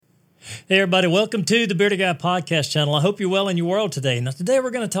Hey everybody, welcome to the Bearded Guy Podcast channel. I hope you're well in your world today. Now today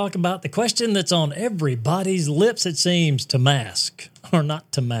we're going to talk about the question that's on everybody's lips, it seems, to mask or not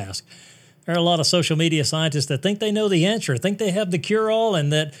to mask. There are a lot of social media scientists that think they know the answer, think they have the cure-all,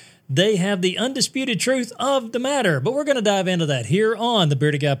 and that they have the undisputed truth of the matter. But we're going to dive into that here on the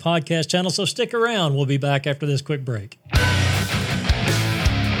Bearded Guy Podcast channel, so stick around. We'll be back after this quick break.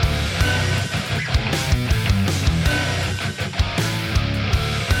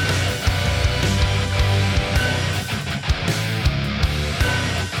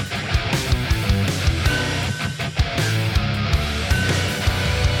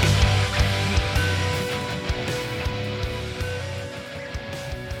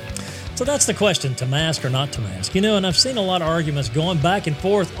 So that's the question, to mask or not to mask. You know, and I've seen a lot of arguments going back and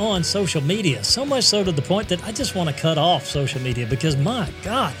forth on social media, so much so to the point that I just want to cut off social media because, my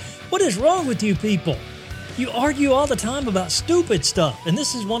God, what is wrong with you people? You argue all the time about stupid stuff, and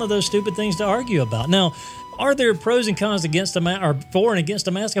this is one of those stupid things to argue about. Now, are there pros and cons against a mask, or for and against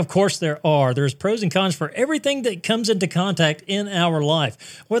a mask? Of course there are. There's pros and cons for everything that comes into contact in our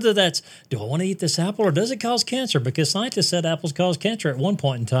life. Whether that's, do I want to eat this apple or does it cause cancer? Because scientists said apples cause cancer at one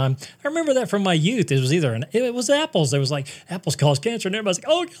point in time. I remember that from my youth. It was apples. There was like, apples cause cancer. And everybody's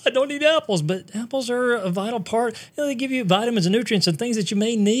like, oh God, don't eat apples. But apples are a vital part. You know, they give you vitamins and nutrients and things that you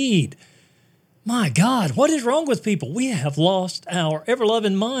may need. My God, what is wrong with people? We have lost our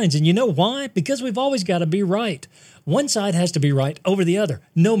ever-loving minds. And you know why? Because we've always got to be right. One side has to be right over the other,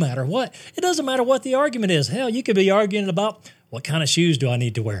 no matter what. It doesn't matter what the argument is. Hell, you could be arguing about, what kind of shoes do I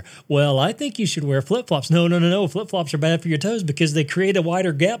need to wear? Well, I think you should wear flip-flops. No. Flip-flops are bad for your toes because they create a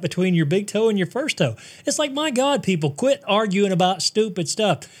wider gap between your big toe and your first toe. It's like, my God, people, quit arguing about stupid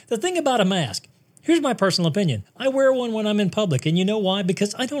stuff. The thing about a mask, here's my personal opinion. I wear one when I'm in public, and you know why?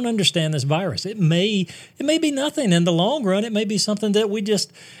 Because I don't understand this virus. It may be nothing in the long run. It may be something that we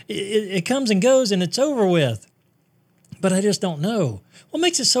just, it comes and goes and it's over with. But I just don't know. What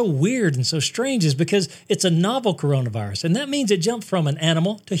makes it so weird and so strange is because it's a novel coronavirus, and that means it jumped from an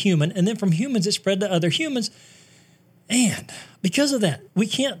animal to human, and then from humans it spread to other humans. And because of that, we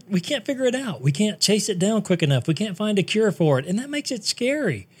can't figure it out. We can't chase it down quick enough. We can't find a cure for it. And that makes it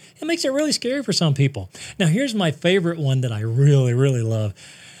scary. It makes it really scary for some people. Now, here's my favorite one that I really, really love.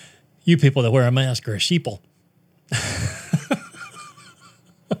 You people that wear a mask are a sheeple.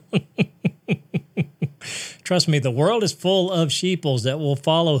 Trust me, the world is full of sheeples that will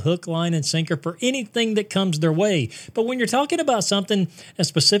follow hook, line, and sinker for anything that comes their way. But when you're talking about something as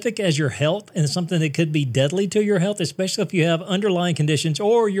specific as your health and something that could be deadly to your health, especially if you have underlying conditions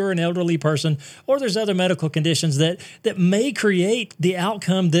or you're an elderly person or there's other medical conditions that may create the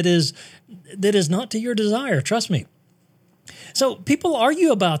outcome that is not to your desire, trust me. So people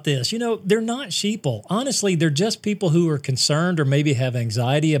argue about this. You know, they're not sheeple. Honestly, they're just people who are concerned or maybe have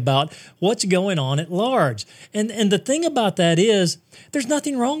anxiety about what's going on at large. And the thing about that is there's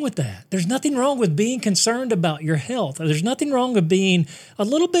nothing wrong with that. There's nothing wrong with being concerned about your health. There's nothing wrong with being a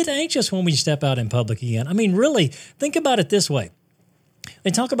little bit anxious when we step out in public again. I mean, really, think about it this way.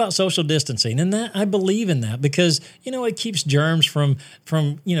 They talk about social distancing, and that I believe in that because, you know, it keeps germs from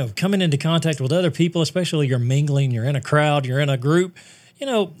you know, coming into contact with other people, especially you're mingling, you're in a crowd, you're in a group. You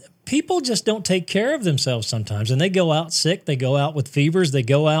know, people just don't take care of themselves sometimes, and they go out sick, they go out with fevers, they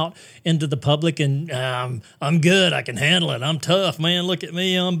go out into the public and I'm good, I can handle it, I'm tough, man, look at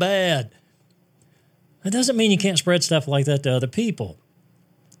me, I'm bad. That doesn't mean you can't spread stuff like that to other people.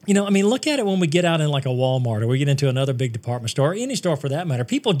 You know, I mean, look at it when we get out in like a Walmart or we get into another big department store, or any store for that matter.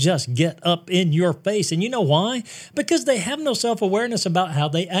 People just get up in your face. And you know why? Because they have no self-awareness about how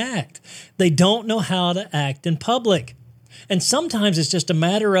they act. They don't know how to act in public. And sometimes it's just a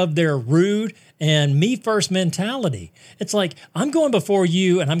matter of their rude and me-first mentality. It's like, I'm going before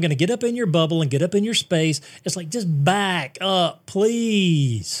you and I'm going to get up in your bubble and get up in your space. It's like, just back up,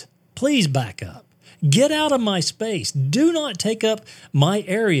 please. Please back up. Get out of my space. Do not take up my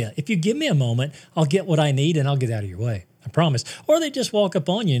area. If you give me a moment, I'll get what I need and I'll get out of your way. I promise. Or they just walk up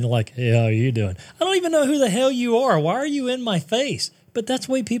on you and they're like, hey, how are you doing? I don't even know who the hell you are. Why are you in my face? But that's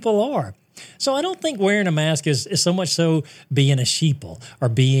the way people are. So I don't think wearing a mask is so much so being a sheeple or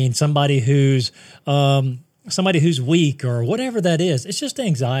being somebody who's weak or whatever that is. It's just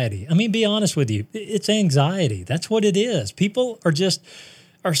anxiety. I mean, be honest with you. It's anxiety. That's what it is. People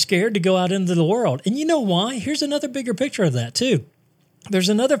are scared to go out into the world. And you know why? Here's another bigger picture of that too. There's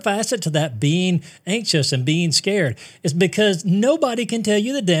another facet to that being anxious and being scared. It's because nobody can tell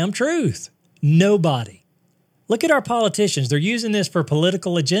you the damn truth. Nobody. Look at our politicians. They're using this for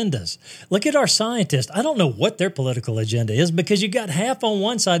political agendas. Look at our scientists. I don't know what their political agenda is, because you got half on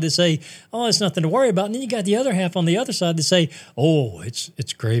one side that say, oh, it's nothing to worry about. And then you got the other half on the other side that say, oh,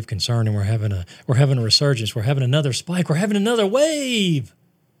 it's grave concern, and we're having a resurgence. We're having another spike. We're having another wave.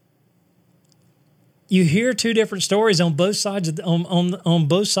 You hear two different stories on both sides on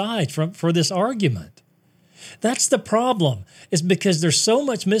both sides for this argument. That's the problem, is because there's so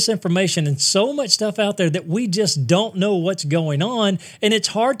much misinformation and so much stuff out there that we just don't know what's going on, and it's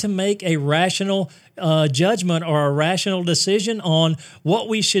hard to make a rational judgment or a rational decision on what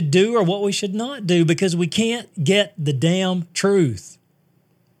we should do or what we should not do, because we can't get the damn truth.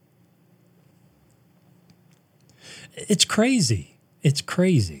 It's crazy. It's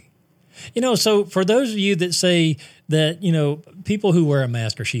crazy. So for those of you that say that, people who wear a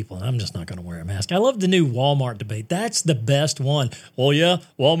mask are sheeple, and I'm just not going to wear a mask. I love the new Walmart debate. That's the best one. Well, yeah,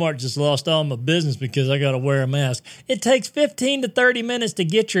 Walmart just lost all my business because I got to wear a mask. It takes 15 to 30 minutes to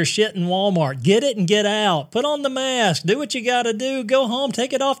get your shit in Walmart. Get it and get out. Put on the mask. Do what you got to do. Go home.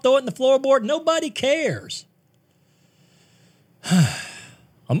 Take it off. Throw it in the floorboard. Nobody cares.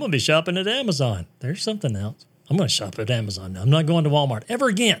 I'm going to be shopping at Amazon. There's something else. I'm going to shop at Amazon now. I'm not going to Walmart ever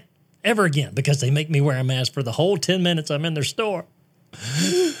again, because they make me wear a mask for the whole 10 minutes I'm in their store.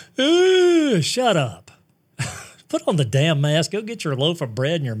 Shut up. Put on the damn mask. Go get your loaf of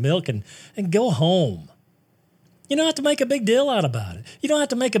bread and your milk and go home. You don't have to make a big deal out about it. You don't have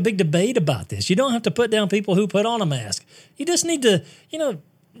to make a big debate about this. You don't have to put down people who put on a mask. You just need to,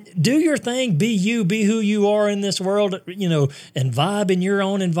 do your thing, be you, be who you are in this world, and vibe in your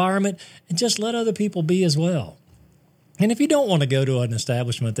own environment, and just let other people be as well. And if you don't want to go to an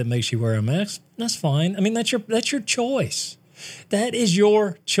establishment that makes you wear a mask, that's fine. I mean, that's your choice. That is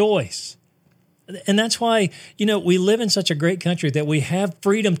your choice. And that's why, we live in such a great country that we have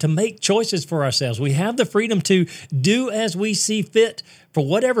freedom to make choices for ourselves. We have the freedom to do as we see fit for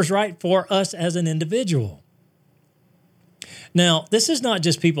whatever's right for us as an individual. Now, this is not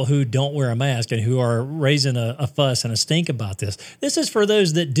just people who don't wear a mask and who are raising a fuss and a stink about this. This is for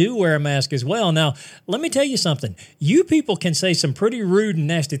those that do wear a mask as well. Now, let me tell you something. You people can say some pretty rude and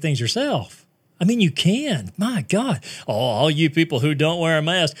nasty things yourself. I mean, you can. My God. Oh, all you people who don't wear a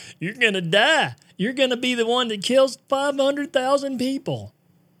mask, you're going to die. You're going to be the one that kills 500,000 people.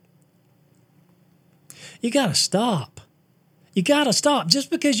 You got to stop. You got to stop.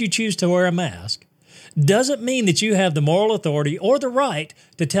 Just because you choose to wear a mask doesn't mean that you have the moral authority or the right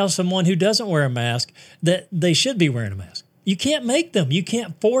to tell someone who doesn't wear a mask that they should be wearing a mask. You can't make them. You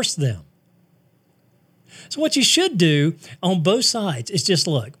can't force them. So what you should do on both sides is just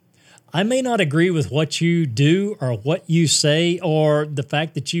look. I may not agree with what you do or what you say or the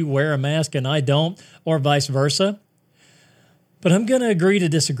fact that you wear a mask and I don't, or vice versa. But I'm going to agree to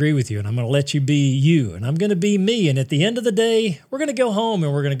disagree with you, and I'm going to let you be you, and I'm going to be me. And at the end of the day, we're going to go home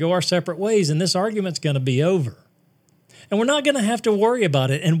and we're going to go our separate ways, and this argument's going to be over. And we're not going to have to worry about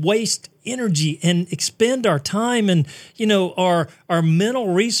it and waste energy and expend our time and, our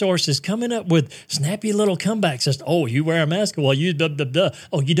mental resources coming up with snappy little comebacks. Just, oh, you wear a mask? Well, you blah, blah, blah.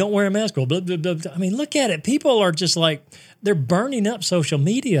 Oh, you don't wear a mask? Well, blah, blah, blah, blah. I mean, look at it. People are just like, they're burning up social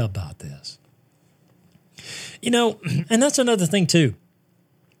media about this. And that's another thing, too.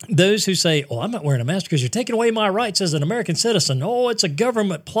 Those who say, oh, I'm not wearing a mask because you're taking away my rights as an American citizen. Oh, it's a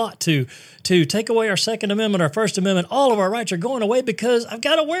government plot to take away our Second Amendment, our First Amendment. All of our rights are going away because I've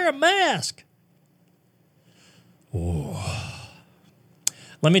got to wear a mask. Oh.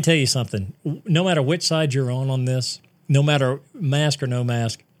 Let me tell you something. No matter which side you're on this, no matter mask or no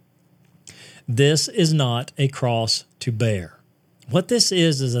mask, this is not a cross to bear. What this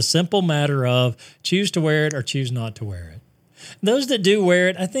is a simple matter of choose to wear it or choose not to wear it. Those that do wear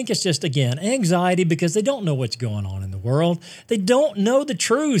it, I think it's just, again, anxiety because they don't know what's going on in the world. They don't know the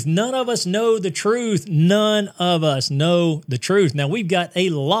truth. None of us know the truth. None of us know the truth. Now, we've got a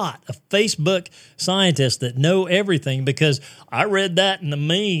lot of Facebook scientists that know everything because I read that in the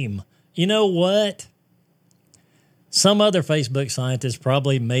meme. You know what? Some other Facebook scientist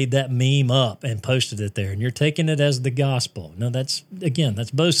probably made that meme up and posted it there, and you're taking it as the gospel. No, that's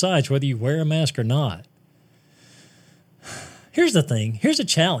both sides, whether you wear a mask or not. Here's the thing. Here's a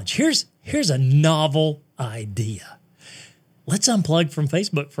challenge. Here's a novel idea. Let's unplug from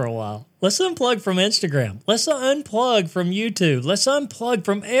Facebook for a while. Let's unplug from Instagram. Let's unplug from YouTube. Let's unplug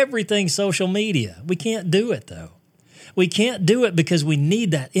from everything social media. We can't do it, though. We can't do it because we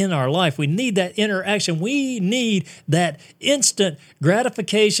need that in our life. We need that interaction. We need that instant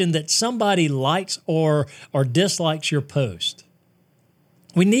gratification that somebody likes or dislikes your post.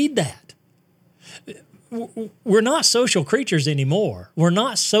 We need that. We're not social creatures anymore. We're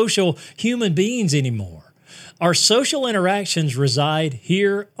not social human beings anymore. Our social interactions reside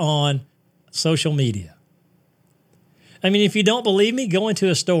here on social media. I mean, if you don't believe me, go into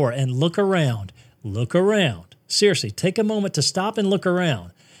a store and look around. Look around. Seriously, take a moment to stop and look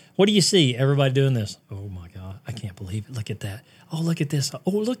around. What do you see? Everybody doing this. Oh, my God. I can't believe it. Look at that. Oh, look at this.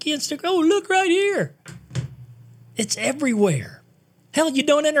 Oh, look Instagram. Oh, look right here. It's everywhere. Hell, you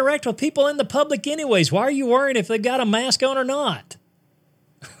don't interact with people in the public anyways. Why are you worrying if they've got a mask on or not?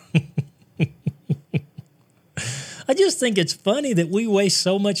 I just think it's funny that we waste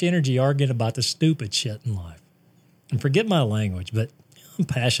so much energy arguing about the stupid shit in life. And forget my language, but I'm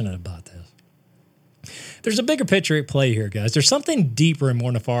passionate about this. There's a bigger picture at play here, guys. There's something deeper and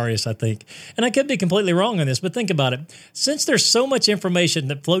more nefarious, I think. And I could be completely wrong on this, but think about it. Since there's so much information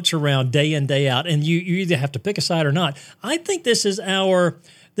that floats around day in, day out, and you either have to pick a side or not, I think this is our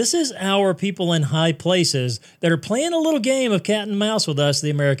people in high places that are playing a little game of cat and mouse with us, the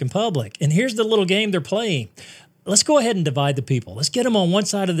American public. And here's the little game they're playing. Let's go ahead and divide the people. Let's get them on one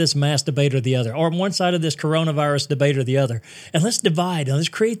side of this mask debate or the other, or on one side of this coronavirus debate or the other. And let's divide. And let's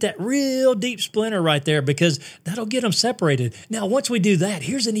create that real deep splinter right there, because that'll get them separated. Now, once we do that,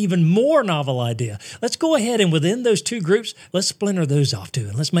 here's an even more novel idea. Let's go ahead and within those two groups, let's splinter those off too.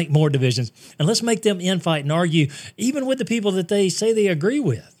 And let's make more divisions. And let's make them infight and argue, even with the people that they say they agree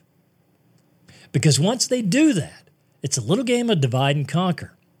with. Because once they do that, it's a little game of divide and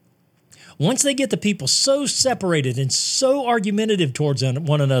conquer. Once they get the people so separated and so argumentative towards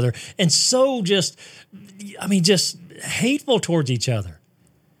one another and so just hateful towards each other.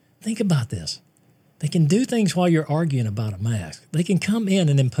 Think about this. They can do things while you're arguing about a mask. They can come in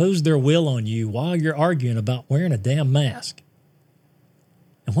and impose their will on you while you're arguing about wearing a damn mask.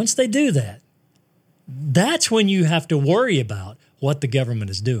 And once they do that, that's when you have to worry about what the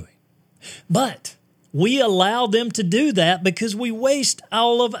government is doing. But we allow them to do that because we waste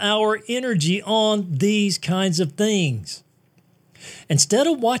all of our energy on these kinds of things. Instead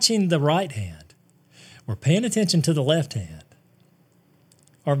of watching the right hand, we're paying attention to the left hand,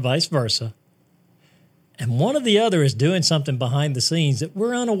 or vice versa. And one or the other is doing something behind the scenes that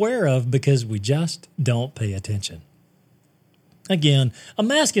we're unaware of because we just don't pay attention. Again, a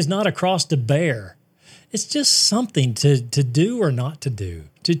mask is not a cross to bear. It's just something to do or not to do,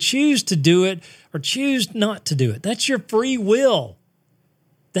 to choose to do it or choose not to do it. That's your free will.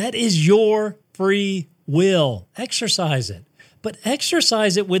 That is your free will. Exercise it. But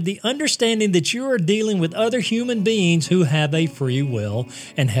exercise it with the understanding that you are dealing with other human beings who have a free will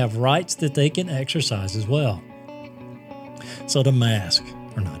and have rights that they can exercise as well. So to mask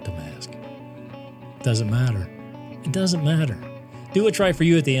or not to mask, doesn't matter. It doesn't matter. Do what's right for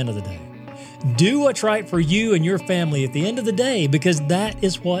you at the end of the day. Do what's right for you and your family at the end of the day, because that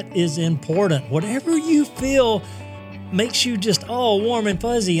is what is important. Whatever you feel makes you just all warm and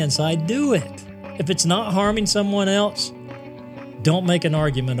fuzzy inside, do it. If it's not harming someone else, don't make an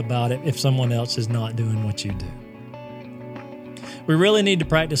argument about it if someone else is not doing what you do. We really need to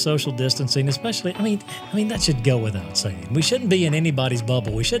practice social distancing, especially, I mean, that should go without saying. We shouldn't be in anybody's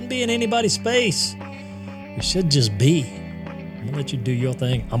bubble. We shouldn't be in anybody's space. We should just be. I'm going to let you do your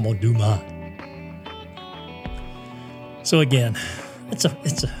thing. I'm going to do mine. So again, it's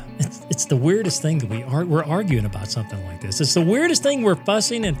the weirdest thing that we're arguing about something like this. It's the weirdest thing we're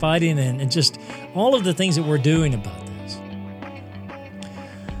fussing and fighting and just all of the things that we're doing about this.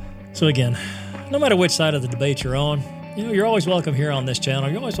 So again, no matter which side of the debate you're on, you're always welcome here on this channel.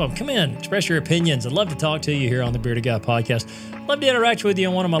 You're always welcome. Come in, express your opinions. I'd love to talk to you here on the Bearded Guy Podcast. I'd love to interact with you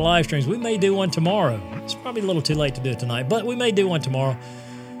on one of my live streams. We may do one tomorrow. It's probably a little too late to do it tonight, but we may do one tomorrow.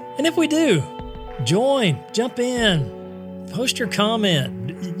 And if we do, join, jump in. Post your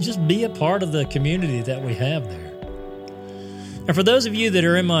comment. Just be a part of the community that we have there. And for those of you that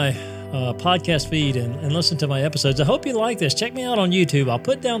are in my podcast feed and listen to my episodes, I hope you like this. Check me out on YouTube. I'll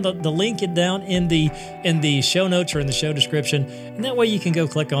put down the link down in the show notes or in the show description, and that way you can go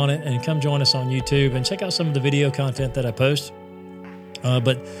click on it and come join us on YouTube and check out some of the video content that I post.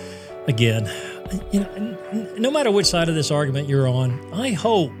 But again, no matter which side of this argument you're on, I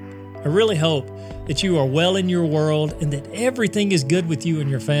really hope that you are well in your world and that everything is good with you and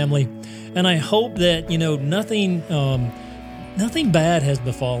your family. And I hope that, nothing bad has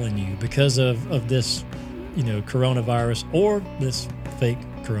befallen you because of this, coronavirus or this fake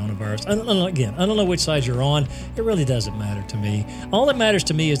coronavirus. I don't know which side you're on. It really doesn't matter to me. All that matters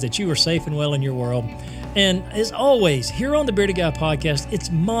to me is that you are safe and well in your world. And as always, here on the Bearded Guy Podcast, it's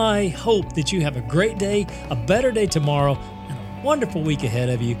my hope that you have a great day, a better day tomorrow, wonderful week ahead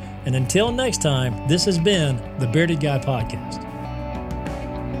of you. And until next time, this has been the Bearded Guy Podcast.